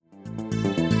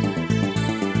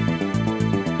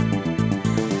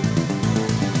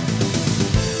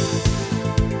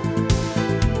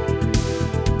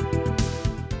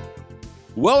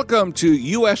Welcome to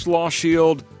U.S. Law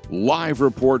Shield live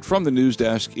report from the news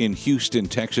desk in Houston,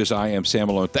 Texas. I am Sam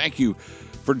Malone. Thank you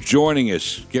for joining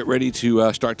us. Get ready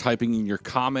to start typing in your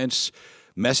comments,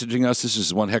 messaging us. This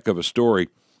is one heck of a story.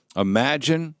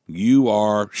 Imagine you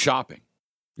are shopping.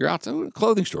 You're out to a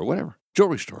clothing store, whatever,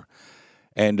 jewelry store,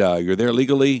 and you're there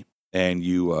legally, and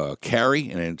you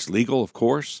carry, and it's legal, of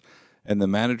course, and the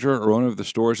manager or owner of the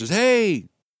store says, "Hey,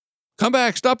 come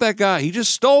back, stop that guy. He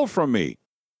just stole from me."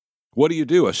 What do you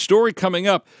do? A story coming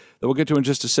up that we'll get to in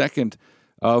just a second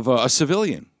of a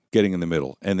civilian getting in the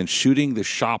middle and then shooting the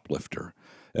shoplifter.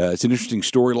 It's an interesting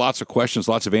story, lots of questions,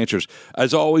 lots of answers.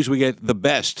 As always, we get the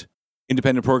best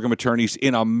independent program attorneys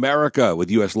in America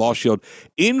with U.S. Law Shield.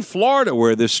 In Florida,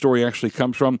 where this story actually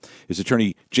comes from, is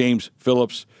attorney James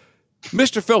Phillips.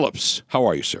 Mr. Phillips, how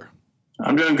are you, sir?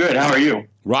 I'm doing good. How are you?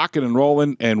 Rocking and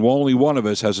rolling, and only one of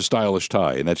us has a stylish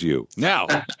tie, and that's you. Now,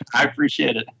 I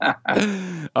appreciate it.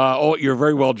 You're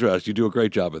very well dressed. You do a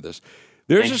great job of this.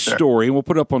 There's Thanks, a story, and we'll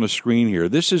put it up on the screen here.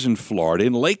 This is in Florida,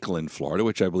 in Lakeland, Florida,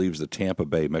 which I believe is the Tampa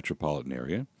Bay metropolitan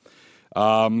area.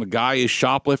 A guy is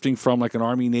shoplifting from like an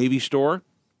Army-Navy store,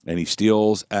 and he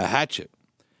steals a hatchet.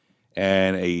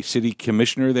 And a city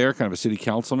commissioner there, kind of a city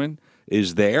councilman,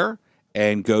 is there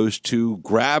and goes to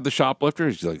grab the shoplifter.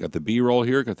 He's like, got the B-roll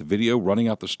here, got the video running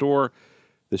out the store.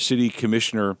 The city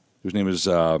commissioner, whose name is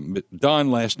Dunn,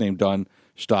 last name Dunn,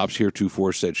 stops here to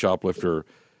force said shoplifter,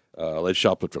 alleged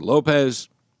shoplifter Lopez,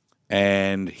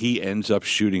 and he ends up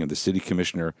shooting him. The city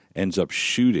commissioner ends up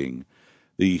shooting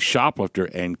the shoplifter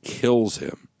and kills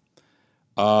him.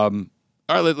 All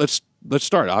right, let's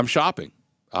start. I'm shopping.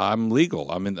 I'm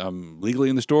legal. I'm legally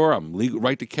in the store. I'm legal,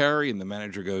 right to carry. And the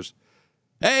manager goes,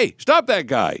 "Hey, stop that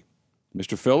guy."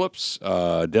 Mr. Phillips,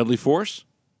 deadly force?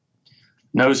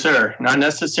 No, sir, not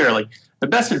necessarily. The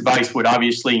best advice would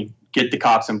obviously get the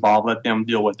cops involved, let them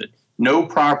deal with it. No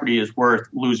property is worth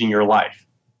losing your life.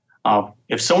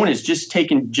 If someone is just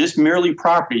taking just merely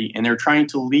property and they're trying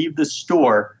to leave the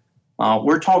store,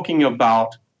 we're talking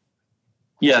about,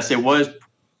 yes, it was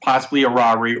possibly a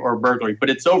robbery or a burglary, but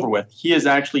it's over with. He is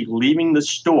actually leaving the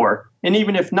store. And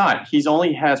even if not, he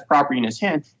only has property in his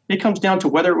hand. It comes down to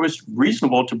whether it was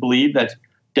reasonable to believe that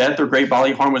death or great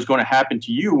bodily harm was going to happen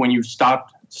to you when you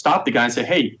stopped the guy and said,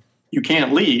 "Hey, you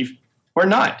can't leave," or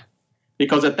not.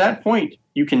 Because at that point,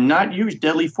 you cannot use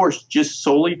deadly force just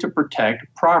solely to protect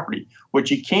property. What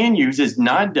you can use is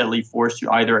non-deadly force to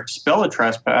either expel a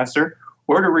trespasser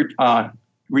or to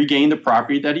regain the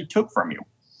property that he took from you.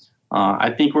 I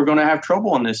think we're going to have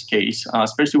trouble in this case,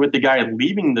 especially with the guy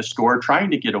leaving the store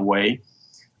trying to get away.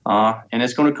 And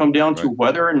it's going to come down to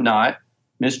whether or not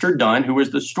Mr. Dunn, who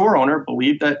was the store owner,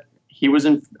 believed that he was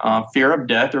in fear of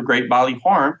death or great bodily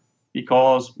harm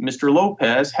because Mr.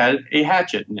 Lopez had a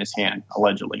hatchet in his hand,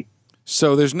 allegedly.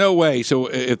 So there's no way. So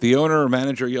if the owner or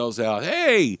manager yells out,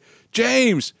 "Hey,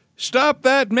 James, stop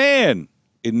that man,"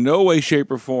 in no way, shape,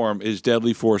 or form is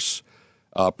deadly force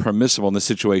permissible in this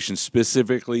situation,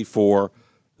 specifically for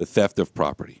the theft of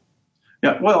property.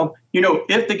 Yeah, well,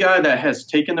 if the guy that has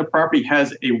taken the property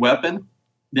has a weapon,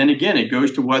 then again, it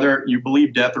goes to whether you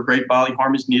believe death or great bodily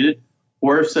harm is needed,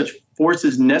 or if such force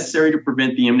is necessary to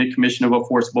prevent the imminent commission of a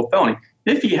forcible felony.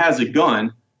 If he has a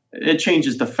gun, it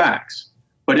changes the facts.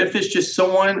 But if it's just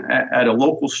someone at a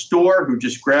local store who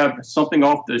just grabbed something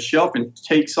off the shelf and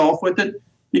takes off with it,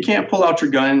 you can't pull out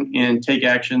your gun and take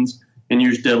actions and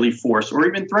use deadly force or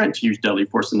even threaten to use deadly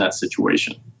force in that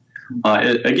situation.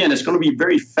 Again, it's going to be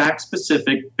very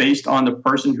fact-specific based on the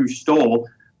person who stole,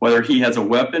 whether he has a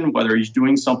weapon, whether he's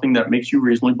doing something that makes you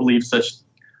reasonably believe such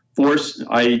force,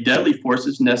 i.e. deadly force,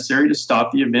 is necessary to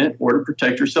stop the event or to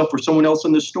protect yourself or someone else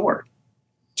in the store.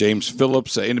 James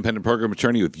Phillips, independent program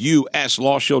attorney with U.S.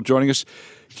 Law Shield, joining us.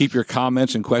 Keep your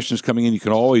comments and questions coming in. You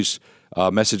can always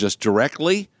message us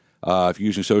directly if you're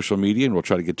using social media, and we'll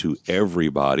try to get to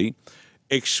everybody.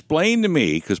 Explain to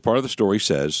me, because part of the story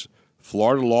says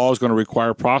Florida law is going to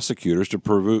require prosecutors to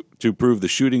prove the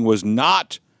shooting was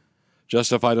not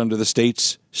justified under the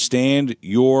state's stand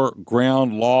your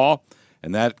ground law,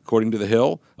 and that, according to The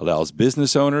Hill, allows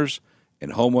business owners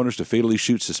and homeowners to fatally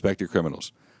shoot suspected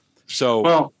criminals.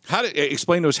 So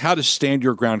explain to us, how does stand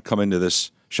your ground come into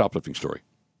this shoplifting story?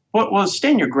 Well, the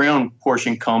stand your ground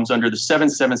portion comes under the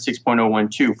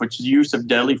 776.012, which is use of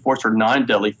deadly force or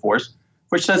non-deadly force,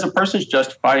 which says a person is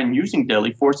justified in using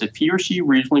deadly force if he or she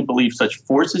reasonably believes such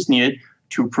force is needed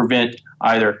to prevent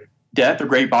either death or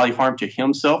great bodily harm to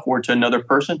himself or to another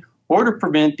person, or to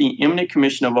prevent the imminent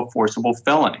commission of a forcible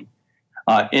felony.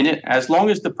 As long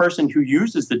as the person who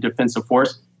uses the defensive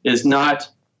force is not,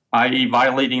 i.e.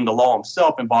 violating the law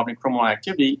himself, involved in criminal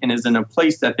activity, and is in a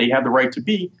place that they have the right to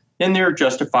be, then they're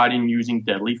justified in using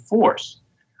deadly force.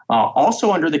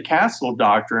 Also under the Castle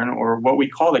Doctrine, or what we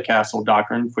call the Castle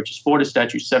Doctrine, which is Florida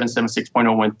Statute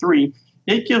 776.013,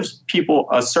 it gives people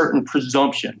a certain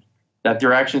presumption that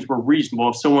their actions were reasonable.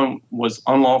 If someone was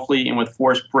unlawfully and with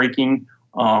force breaking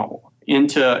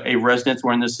into a residence,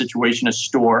 or in this situation, a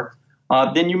store,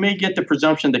 then you may get the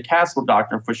presumption of the Castle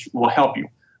Doctrine, which will help you.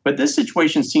 But this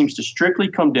situation seems to strictly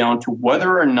come down to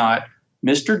whether or not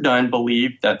Mr. Dunn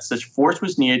believed that such force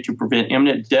was needed to prevent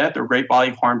imminent death or great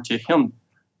bodily harm to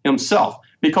himself.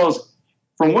 Because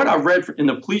from what I've read in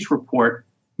the police report,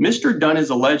 Mr. Dunn is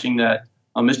alleging that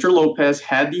Mr. Lopez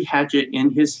had the hatchet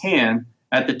in his hand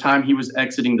at the time he was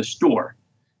exiting the store.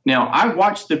 Now, I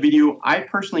watched the video. I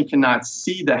personally cannot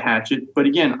see the hatchet, but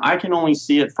again, I can only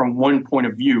see it from one point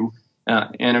of view.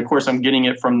 And of course, I'm getting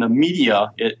it from the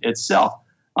media itself.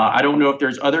 I don't know if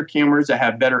there's other cameras that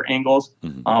have better angles,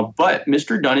 but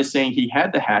Mr. Dunn is saying he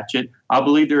had the hatchet. I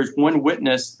believe there's one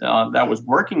witness that was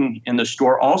working in the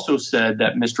store also said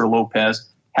that Mr. Lopez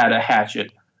had a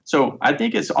hatchet. So I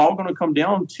think it's all going to come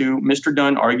down to Mr.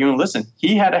 Dunn arguing, listen,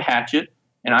 he had a hatchet,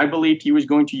 and I believed he was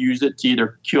going to use it to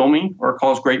either kill me or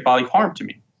cause great bodily harm to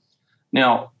me.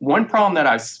 Now, one problem that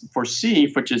I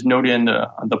foresee, which is noted in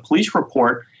the police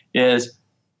report, is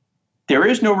there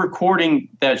is no recording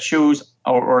that shows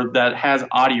or that has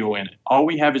audio in it. All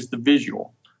we have is the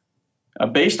visual.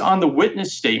 Based on the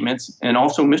witness statements, and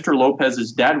also Mr.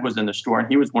 Lopez's dad was in the store, and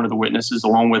he was one of the witnesses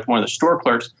along with one of the store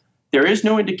clerks, there is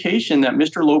no indication that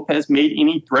Mr. Lopez made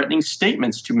any threatening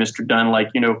statements to Mr. Dunn, like,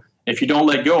 if you don't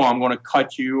let go, I'm going to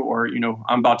cut you, or,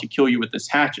 I'm about to kill you with this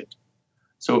hatchet.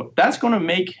 So that's going to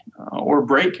make or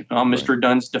break Mr.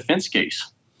 Dunn's defense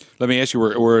case. Let me ask you,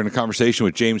 we're in a conversation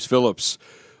with James Phillips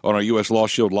on our U.S. Law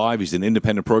Shield Live. He's an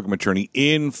independent program attorney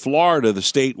in Florida, the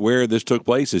state where this took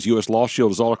place. As U.S. Law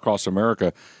Shield is all across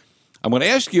America. I'm going to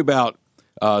ask you about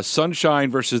sunshine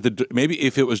versus maybe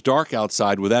if it was dark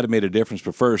outside, would that have made a difference?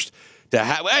 But first,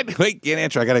 wait, can't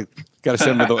answer. I got to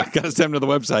send them to the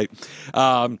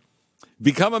website.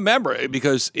 Become a member,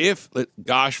 because if,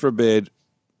 gosh forbid,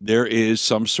 there is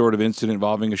some sort of incident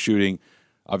involving a shooting,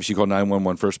 obviously you call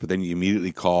 911 first, but then you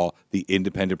immediately call the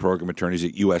independent program attorneys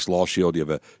at U.S. Law Shield. You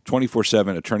have a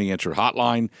 24/7 attorney answer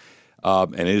hotline,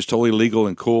 and it is totally legal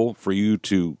and cool for you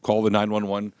to call the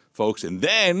 911 folks and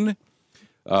then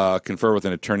confer with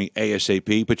an attorney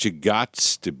ASAP. But you got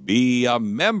to be a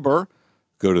member.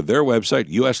 Go to their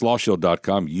website,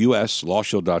 uslawshield.com,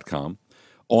 uslawshield.com.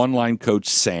 Online code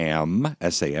SAM,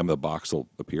 S-A-M, the box will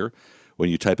appear. When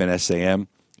you type in S-A-M,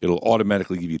 it'll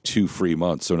automatically give you 2 free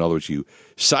months. So in other words, you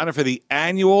sign up for the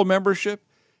annual membership,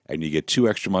 and you get 2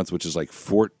 extra months, which is like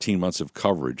 14 months of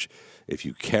coverage. If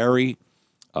you carry,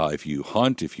 if you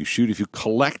hunt, if you shoot, if you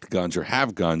collect guns or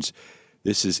have guns,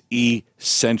 this is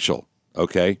essential,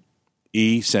 okay?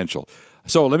 Essential.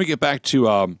 So let me get back to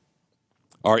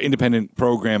our independent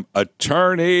program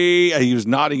attorney. He was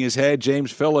nodding his head,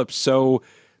 James Phillips. So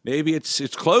maybe it's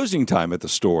closing time at the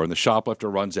store, and the shoplifter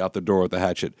runs out the door with the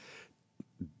hatchet.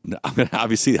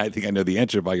 Obviously, I think I know the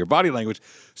answer by your body language.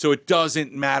 So it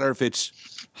doesn't matter if it's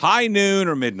high noon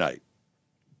or midnight.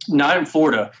 Not in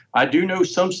Florida. I do know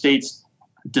some states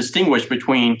distinguish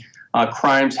between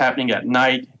crimes happening at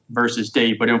night versus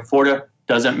day, but in Florida,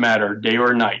 doesn't matter, day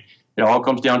or night. It all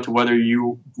comes down to whether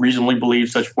you reasonably believe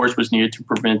such force was needed to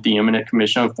prevent the imminent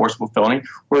commission of a forcible felony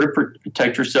or to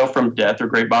protect yourself from death or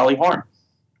great bodily harm.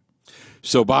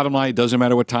 So bottom line, it doesn't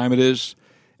matter what time it is.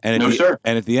 And sir.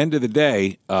 And at the end of the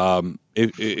day,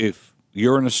 if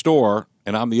you're in a store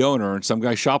and I'm the owner and some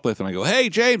guy shoplifting, I go, hey,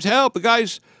 James, help. The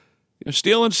guy's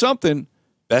stealing something.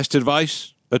 Best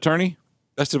advice, attorney?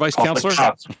 Best advice, counselor?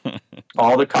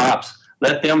 All the cops.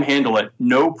 Let them handle it.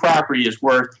 No property is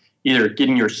worth either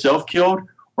getting yourself killed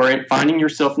or finding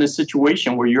yourself in a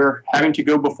situation where you're having to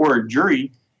go before a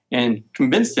jury and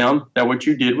convince them that what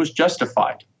you did was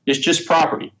justified. It's just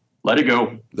property. Let it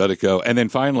go. Let it go. And then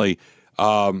finally,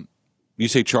 you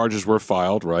say charges were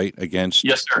filed, right, against?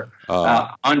 Yes, sir.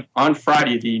 On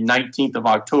Friday, the 19th of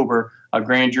October, a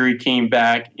grand jury came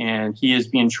back, and he is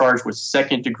being charged with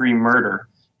second-degree murder.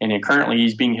 And then currently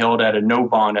he's being held at a no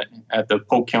bond at the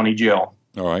Polk County Jail.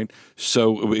 All right.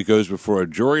 So it goes before a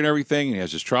jury and everything, and he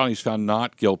has his trial, and he's found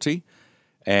not guilty.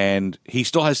 And he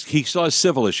still has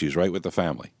civil issues, right, with the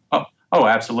family. Oh,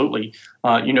 absolutely.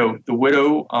 The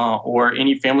widow or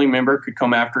any family member could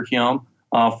come after him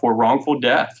for wrongful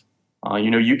death.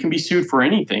 You can be sued for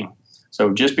anything.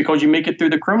 So just because you make it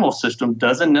through the criminal system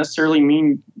doesn't necessarily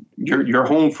mean you're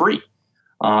home free.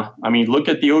 Look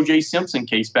at the O.J. Simpson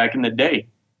case back in the day.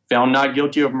 Found not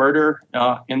guilty of murder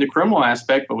in the criminal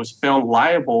aspect, but was found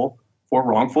liable for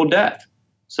wrongful death.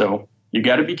 So you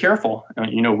got to be careful.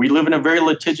 We live in a very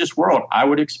litigious world. I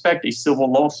would expect a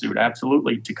civil lawsuit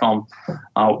absolutely to come,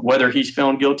 whether he's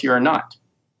found guilty or not.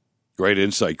 Great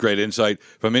insight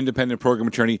from independent program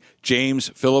attorney James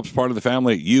Phillips, part of the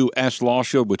family at U.S. Law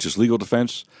Shield, which is legal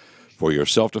defense for your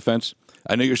self-defense.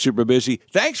 I know you're super busy.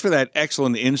 Thanks for that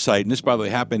excellent insight. And this, by the way,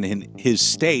 happened in his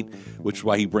state, which is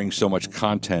why he brings so much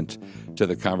content to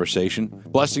the conversation.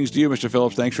 Blessings to you, Mr.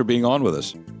 Phillips. Thanks for being on with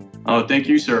us. Oh, thank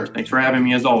you, sir. Thanks for having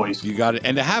me, as always. You got it.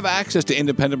 And to have access to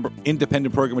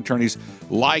independent program attorneys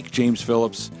like James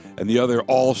Phillips and the other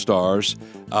all-stars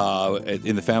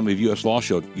in the family of U.S. Law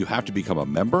Shield, you have to become a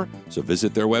member. So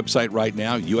visit their website right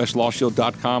now,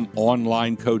 uslawshield.com,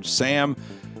 online code SAM.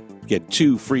 Get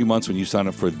 2 free months when you sign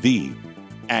up for the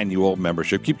annual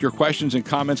membership. Keep your questions and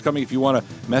comments coming. If you want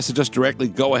to message us directly,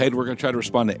 go ahead. We're going to try to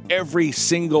respond to every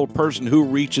single person who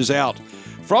reaches out.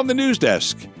 From the news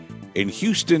desk in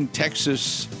Houston,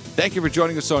 Texas, thank you for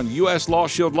joining us on U.S. Law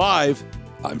Shield Live.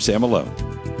 I'm Sam Malone.